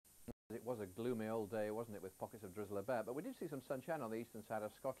was a gloomy old day, wasn't it, with pockets of drizzle about, but we did see some sunshine on the eastern side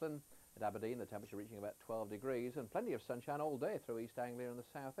of Scotland. At Aberdeen, the temperature reaching about 12 degrees, and plenty of sunshine all day through East Anglia and the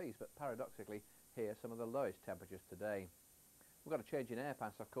southeast, but paradoxically here some of the lowest temperatures today. We've got a change in air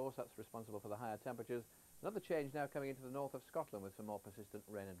pass, of course, that's responsible for the higher temperatures. Another change now coming into the north of Scotland with some more persistent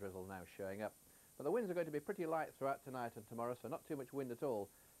rain and drizzle now showing up. But the winds are going to be pretty light throughout tonight and tomorrow, so not too much wind at all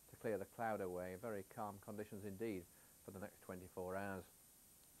to clear the cloud away. Very calm conditions indeed for the next 24 hours.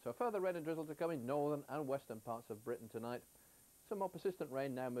 So further rain and drizzle to come in northern and western parts of Britain tonight. Some more persistent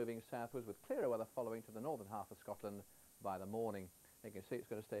rain now moving southwards with clearer weather following to the northern half of Scotland by the morning. You can see it's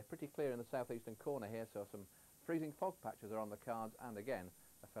going to stay pretty clear in the southeastern corner here, so some freezing fog patches are on the cards and again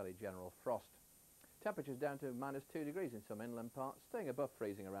a fairly general frost. Temperatures down to -2 degrees in some inland parts, staying above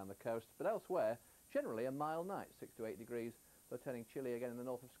freezing around the coast, but elsewhere generally a mild night, 6 to 8 degrees, though turning chilly again in the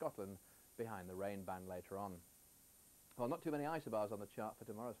north of Scotland behind the rain band later on. Well, not too many isobars on the chart for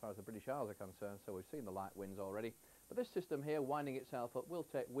tomorrow as far as the British Isles are concerned, so we've seen the light winds already. But this system here, winding itself up, will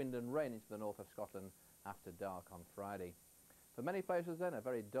take wind and rain into the north of Scotland after dark on Friday. For many places then, a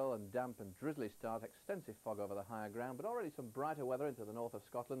very dull and damp and drizzly start, extensive fog over the higher ground, but already some brighter weather into the north of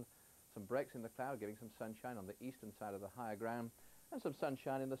Scotland, some breaks in the cloud giving some sunshine on the eastern side of the higher ground, and some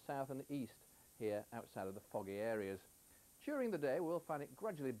sunshine in the south and east here outside of the foggy areas. During the day, we'll find it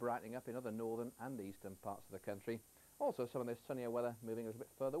gradually brightening up in other northern and eastern parts of the country. Also some of this sunnier weather moving a little bit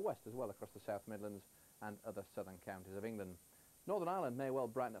further west as well across the South Midlands and other southern counties of England. Northern Ireland may well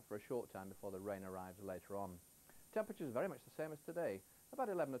brighten up for a short time before the rain arrives later on. Temperatures very much the same as today, about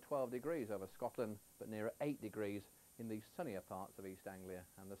 11 or 12 degrees over Scotland, but nearer 8 degrees in the sunnier parts of East Anglia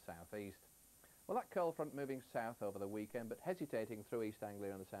and the southeast. Well, that cold front moving south over the weekend, but hesitating through East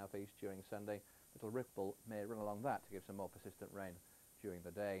Anglia and the southeast during Sunday. Little ripple may run along that to give some more persistent rain during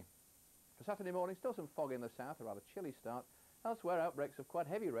the day. For Saturday morning, still some fog in the south, a rather chilly start. Elsewhere, outbreaks of quite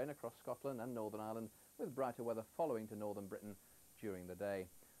heavy rain across Scotland and Northern Ireland, with brighter weather following to northern Britain during the day.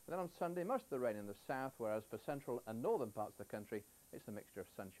 But then on Sunday, most of the rain in the south, whereas for central and northern parts of the country, it's a mixture of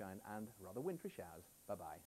sunshine and rather wintry showers. Bye-bye.